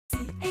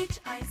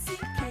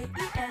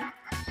CHICKEN.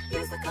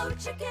 Use the code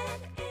CHICKEN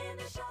in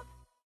the shop.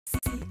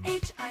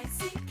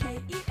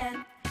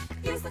 CHICKEN.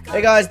 Use the code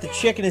Hey guys, the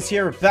CHICKEN. Chicken is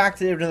here. We're back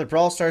today with another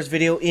Brawl Stars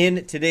video.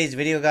 In today's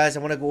video, guys, I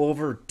want to go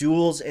over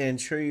duels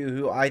and show you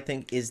who I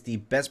think is the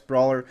best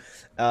brawler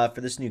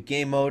for this new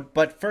game mode.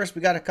 But first,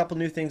 we got a couple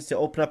new things to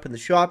open up in the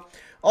shop.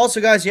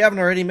 Also, guys, if you haven't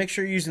already, make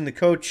sure you're using the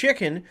code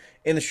CHICKEN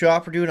in the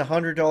shop. We're doing a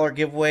 $100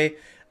 giveaway.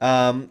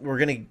 We're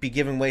going to be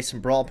giving away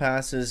some Brawl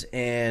passes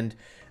and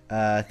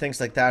things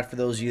like that for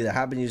those of you that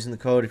have been using the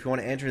code. If you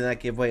want to enter that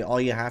giveaway,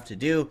 all you have to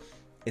do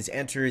is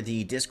enter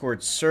the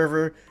Discord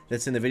server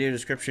that's in the video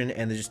description,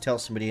 and then just tell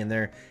somebody in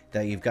there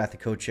that you've got the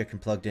code CHICKEN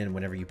plugged in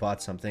whenever you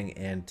bought something,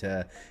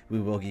 and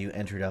we will get you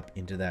entered up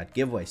into that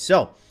giveaway.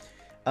 So,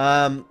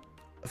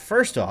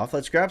 first off,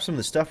 let's grab some of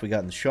the stuff we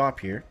got in the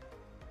shop here.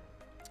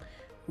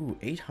 Ooh,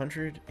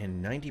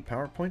 890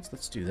 power points.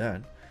 Let's do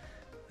that.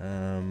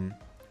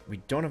 We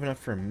don't have enough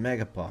for a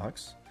mega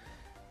box,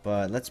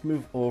 but let's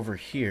move over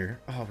here.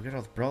 Oh, we got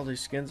all the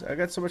Brawlers skins. I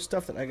got so much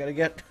stuff that I gotta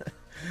get.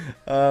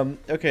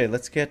 Okay,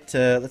 let's get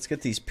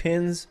these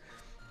pins.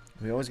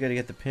 We always gotta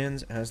get the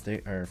pins as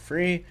they are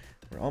free.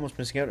 We're almost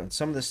missing out on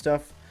some of this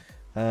stuff.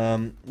 Look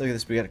at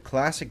this. We got a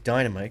classic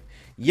dynamite.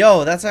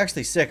 Yo, that's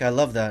actually sick. I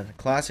love that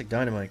classic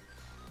dynamite.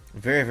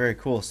 Very, very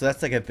cool. So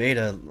that's like a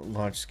beta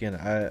launch skin.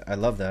 I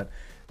love that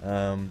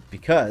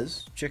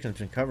because Chicken's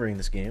been covering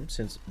this game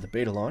since the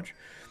beta launch.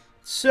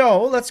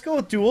 So let's go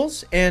with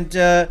duels, and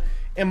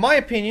in my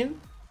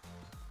opinion,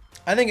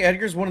 I think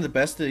Edgar's one of the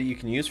best that you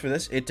can use for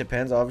this. It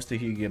depends, obviously,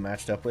 who you get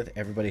matched up with.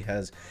 Everybody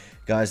has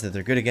guys that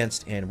they're good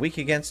against and weak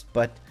against,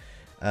 but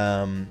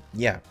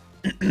yeah,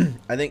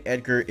 I think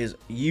Edgar is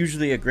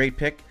usually a great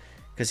pick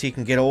because he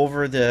can get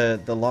over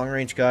the long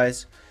range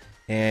guys,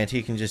 and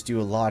he can just do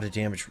a lot of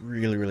damage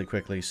really, really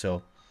quickly.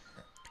 So,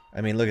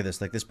 I mean, look at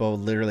this. Like, this bow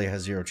literally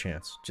has 0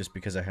 chance just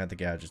because I had the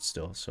gadget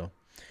still. So,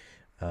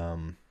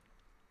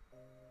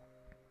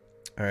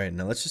 alright,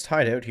 now let's just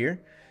hide out here.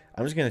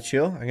 I'm just going to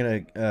chill. I'm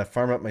going to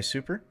farm up my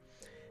super.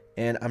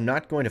 And I'm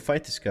not going to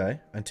fight this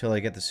guy until I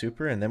get the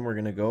super. And then we're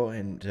going to go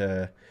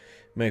and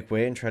make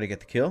way and try to get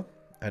the kill.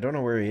 I don't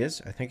know where he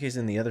is. I think he's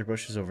in the other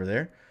bushes over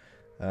there.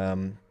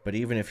 But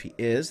even if he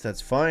is,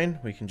 that's fine.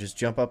 We can just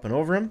jump up and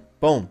over him.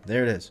 Boom.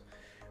 There it is.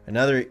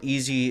 Another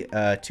easy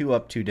 2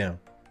 up, 2 down.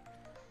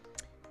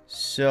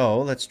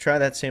 So let's try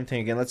that same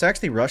thing again. Let's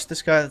actually rush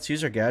this guy. Let's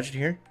use our gadget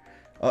here.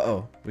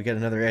 Uh-oh. We got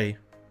another Eddie.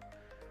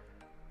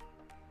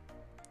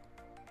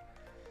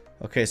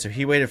 Okay, so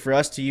he waited for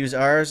us to use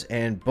ours,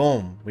 and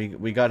boom,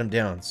 we got him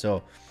down.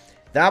 So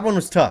that one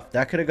was tough.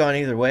 That could have gone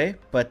either way,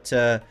 but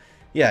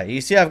yeah,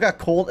 you see I've got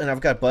Colt and I've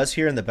got Buzz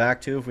here in the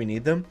back too if we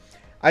need them.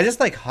 I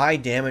just like high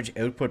damage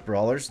output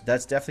brawlers.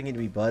 That's definitely going to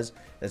be Buzz.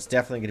 That's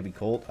definitely going to be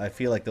Colt. I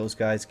feel like those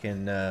guys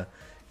can,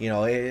 you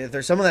know, if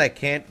there's someone that I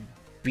can't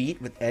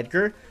beat with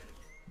Edgar,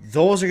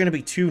 those are going to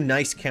be 2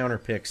 nice counter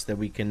picks that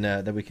we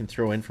can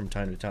throw in from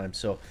time to time.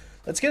 So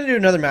let's get into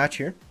another match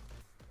here.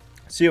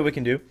 See what we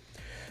can do.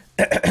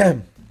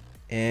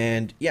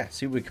 And yeah,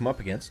 see what we come up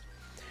against.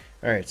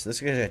 Alright, so this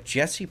guy's got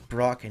Jesse,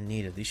 Brock, and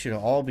Nita. These should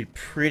all be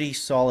pretty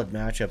solid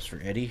matchups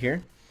for Eddie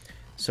here.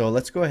 So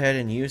let's go ahead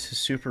and use his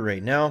super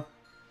right now.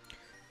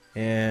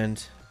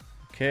 And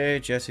okay,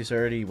 Jesse's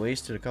already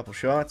wasted a couple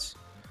shots.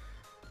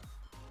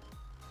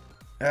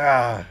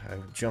 Ah, I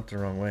jumped the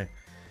wrong way.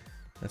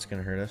 That's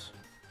gonna hurt us.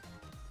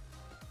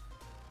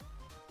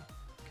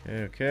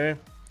 Okay, okay.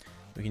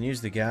 We can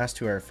use the gas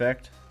to our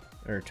effect,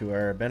 or to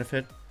our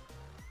benefit.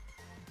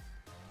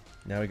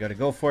 Now we got to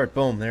go for it.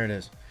 Boom, there it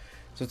is.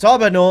 So it's all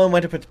about knowing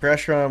when to put the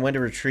pressure on, when to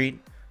retreat.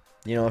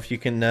 You know, if you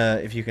can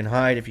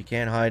hide, if you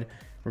can't hide.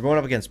 We're going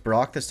up against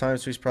Brock this time,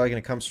 so he's probably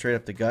going to come straight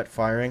up the gut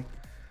firing.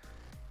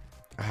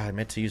 Ah, I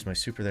meant to use my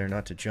super there,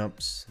 not to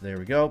jumps. There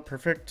we go.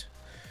 Perfect.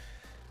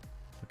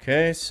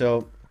 Okay,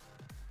 so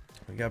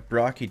we got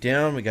Brocky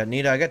down. We got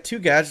Nita. I got 2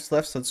 gadgets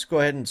left, so let's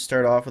go ahead and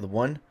start off with a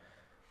 1.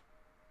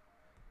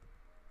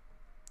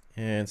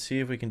 And see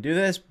if we can do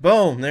this.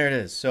 Boom, there it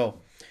is. So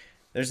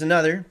there's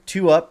another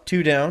 2 up,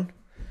 2 down.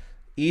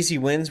 Easy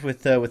wins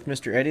with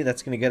Mr. Eddie.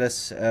 That's going to get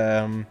us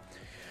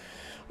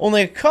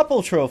only a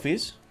couple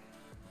trophies.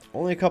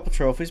 Only a couple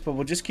trophies, but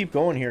we'll just keep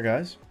going here,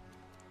 guys.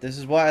 This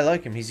is why I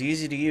like him. He's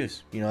easy to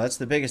use. You know, that's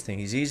the biggest thing.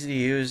 He's easy to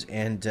use,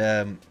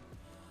 and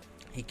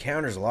he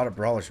counters a lot of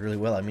brawlers really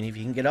well. I mean, if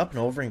you can get up and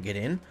over and get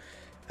in,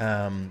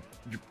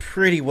 you're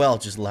pretty well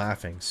just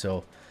laughing.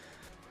 So,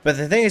 but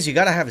the thing is, you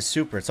got to have a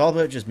super. It's all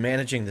about just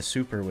managing the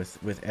super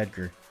with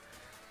Edgar.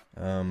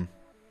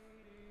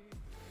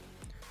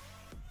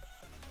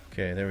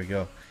 Okay, there we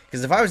go.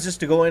 Because if I was just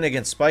to go in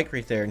against Spike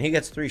right there and he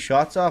gets 3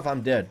 shots off,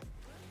 I'm dead.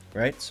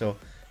 Right? So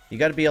you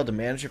got to be able to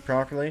manage it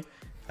properly.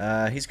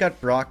 He's got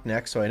Brock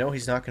next, so I know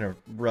he's not going to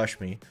rush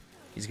me.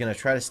 He's going to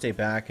try to stay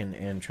back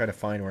and try to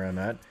find where I'm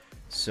at.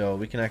 So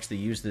we can actually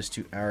use this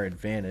to our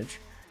advantage.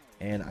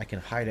 And I can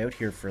hide out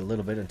here for a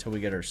little bit until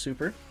we get our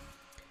super.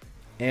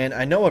 And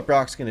I know what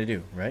Brock's going to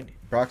do, right?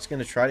 Brock's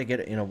going to try to get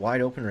it in a wide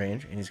open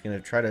range, and he's going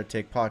to try to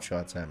take pot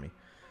shots at me.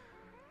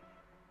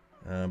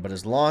 But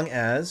as long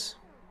as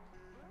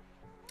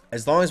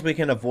As long as we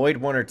can avoid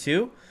 1 or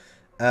 2,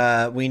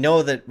 we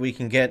know that we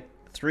can get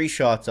 3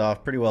 shots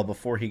off pretty well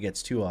before he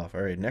gets 2 off.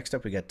 All right, next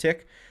up we got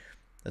Tick.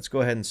 Let's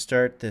go ahead and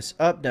start this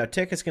up. Now,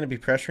 Tick is going to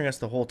be pressuring us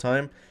the whole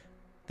time.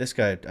 This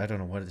guy, I don't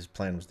know what his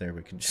plan was there.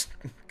 We can just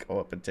go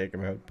up and take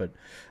him out, but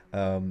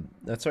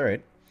that's all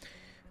right.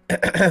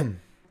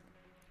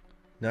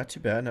 Not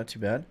too bad, not too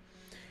bad.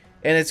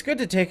 And it's good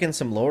to take in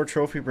some lower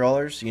trophy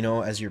brawlers, you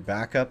know, as your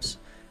backups.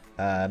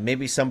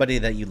 Maybe somebody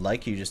that you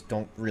like, you just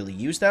don't really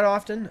use that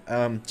often,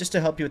 just to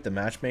help you with the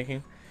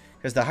matchmaking.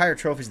 Because the higher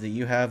trophies that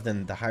you have,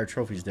 then the higher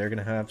trophies they're going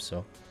to have,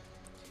 so,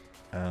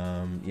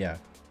 yeah.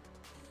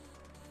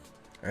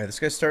 Alright, this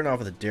guy's starting off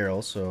with a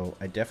Daryl, so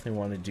I definitely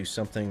want to do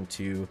something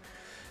to,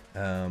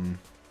 I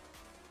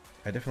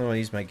definitely want to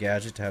use my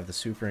gadget to have the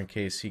super in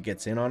case he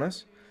gets in on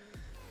us.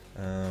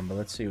 But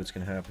let's see what's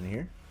going to happen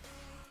here.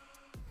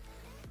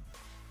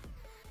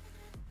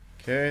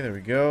 Okay, there we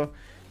go.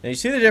 Now you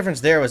see the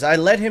difference there was I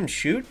let him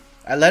shoot,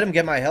 I let him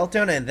get my health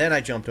down, and then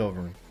I jumped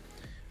over him.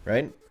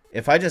 Right?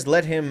 If I just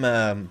let him,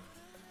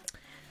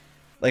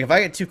 like if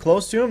I get too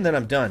close to him, then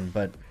I'm done,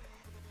 but...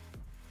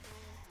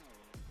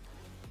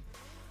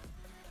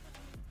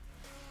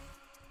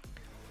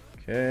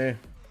 Okay.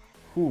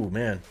 Ooh,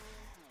 man.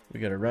 We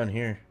gotta run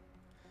here.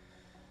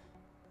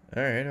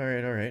 Alright,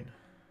 alright, alright.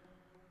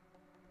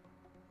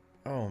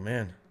 Oh,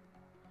 man.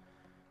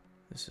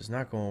 This is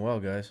not going well,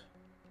 guys.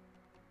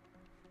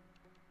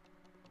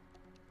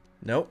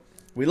 Nope.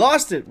 We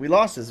lost it. We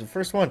lost it. It's the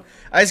first one.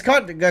 I just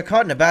got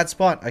caught in a bad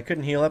spot. I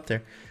couldn't heal up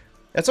there.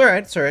 That's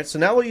alright. It's alright. So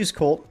now we'll use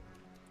Colt.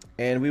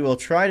 And we will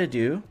try to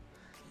do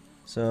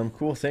some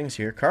cool things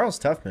here. Carl's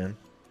tough, man.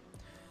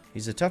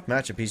 He's a tough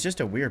matchup. He's just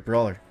a weird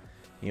brawler.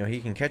 You know,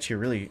 he can catch you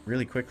really,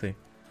 really quickly.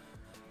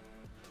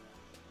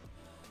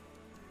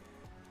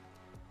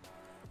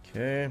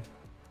 Okay.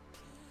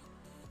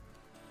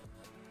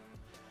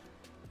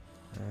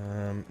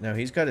 Now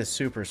he's got his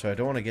super, so I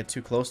don't want to get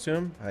too close to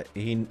him.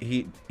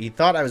 He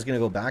thought I was going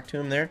to go back to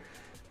him there.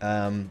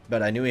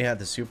 But I knew he had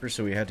the super,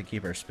 so we had to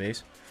keep our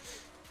space.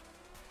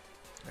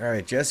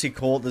 Alright, Jesse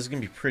Colt. This is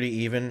going to be pretty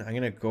even. I'm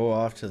going to go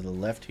off to the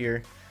left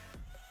here.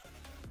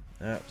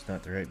 That was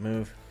not the right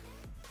move.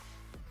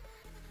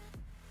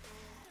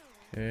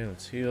 Okay,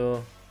 let's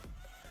heal.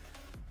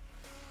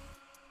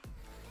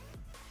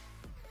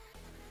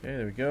 Okay,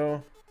 there we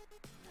go.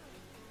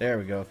 There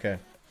we go, okay.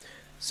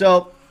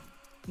 So,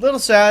 a little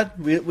sad.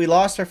 We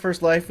lost our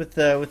first life with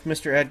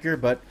Mr. Edgar,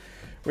 but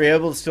we were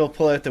able to still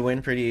pull out the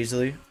win pretty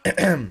easily.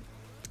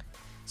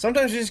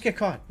 Sometimes you just get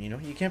caught, you know?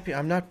 You can't be...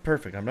 I'm not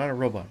perfect. I'm not a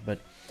robot, but...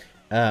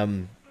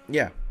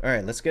 yeah.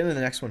 Alright, let's get into the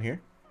next one here.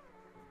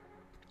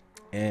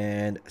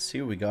 And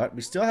see what we got.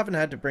 We still haven't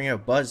had to bring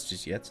out Buzz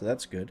just yet, so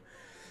that's good.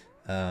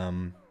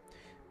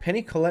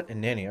 Penny, Colette,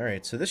 and Nanny.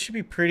 Alright, so this should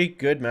be pretty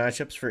good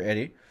matchups for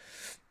Eddie.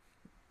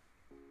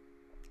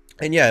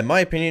 And yeah, in my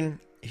opinion,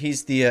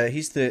 he's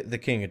the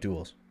king of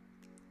duels.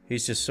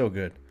 He's just so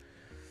good.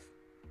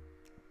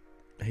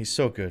 He's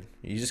so good.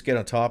 You just get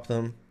on top of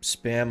them,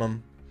 spam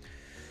them,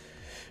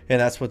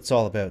 and that's what it's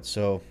all about.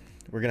 So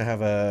we're gonna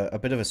have a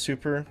bit of a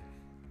super.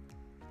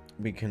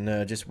 We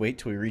can just wait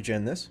till we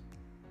regen this.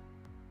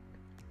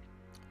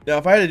 Now,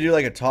 if I had to do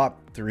like a top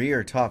 3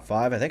 or top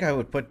 5, I think I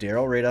would put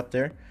Daryl right up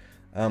there.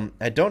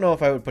 I don't know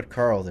if I would put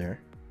Carl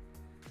there,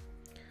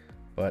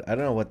 but I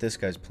don't know what this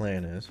guy's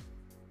plan is.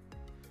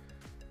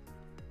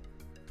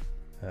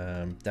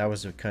 That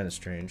was kind of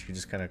strange. He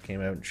just kind of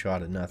came out and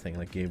shot at nothing,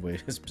 like gave away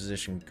his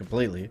position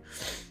completely.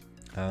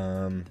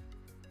 Alright,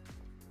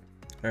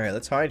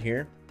 let's hide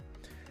here.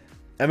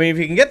 I mean, if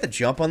you can get the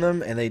jump on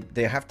them and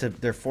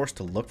they're forced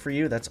to look for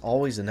you, that's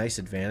always a nice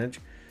advantage.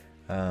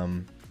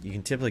 You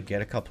can typically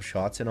get a couple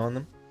shots in on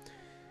them.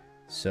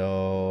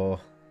 So,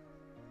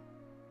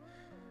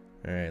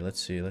 alright, let's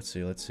see.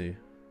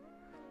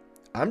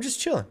 I'm just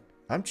chilling.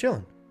 I'm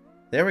chilling.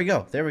 There we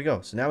go. There we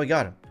go. So now we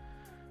got him.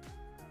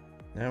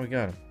 Now we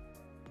got him.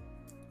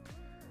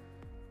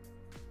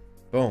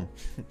 Boom.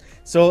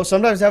 So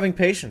sometimes having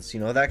patience, you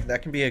know,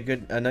 that can be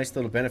a nice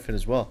little benefit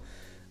as well.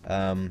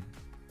 But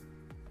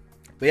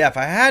yeah, if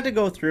I had to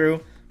go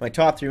through my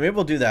top 3, maybe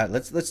we'll do that.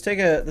 Let's take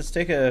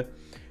a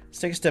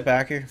step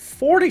back here.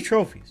 40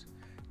 trophies.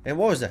 And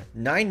what was that?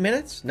 9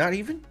 minutes? Not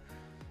even?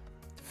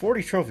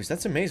 40 trophies.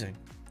 That's amazing.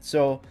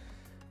 So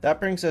that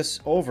brings us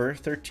over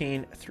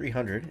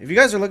 13,300. If you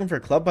guys are looking for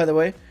a club, by the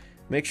way,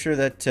 make sure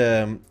that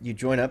you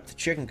join up the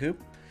Chicken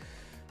Coop.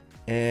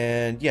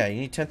 And yeah, you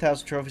need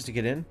 10,000 trophies to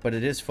get in, but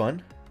it is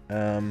fun.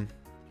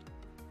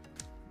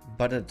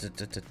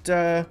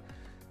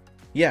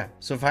 Yeah,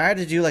 so if I had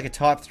to do like a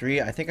top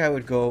 3, I think I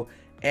would go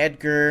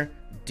Edgar,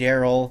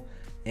 Daryl,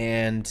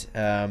 and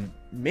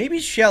maybe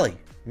Shelly.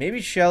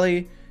 Maybe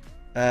Shelly,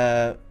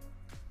 Edgar,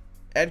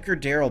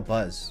 Daryl,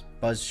 Buzz.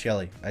 Buzz,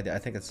 Shelly. I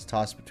think it's a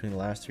toss between the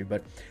last 3,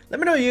 but let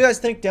me know what you guys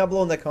think down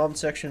below in the comment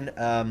section.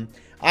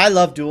 I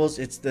love Duels.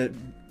 It's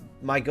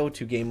my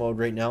go-to game mode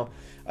right now.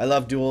 I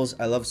love Duels.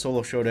 I love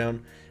Solo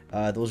Showdown.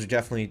 Those are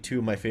definitely 2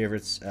 of my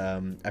favorites.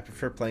 I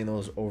prefer playing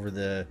those over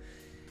the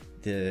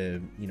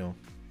you know,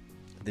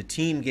 the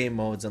team game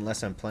modes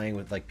unless I'm playing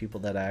with like people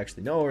that I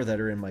actually know or that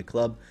are in my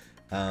club.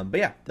 But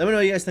yeah, let me know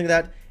what you guys think of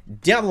that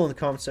down below in the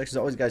comment section. As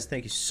always, guys,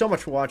 thank you so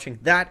much for watching.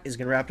 That is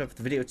going to wrap up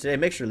the video today.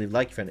 Make sure to leave a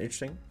like if you found it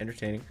interesting,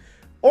 entertaining,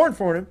 or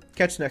informative.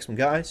 Catch you next one,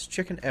 guys.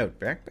 Chicken out.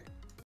 Back.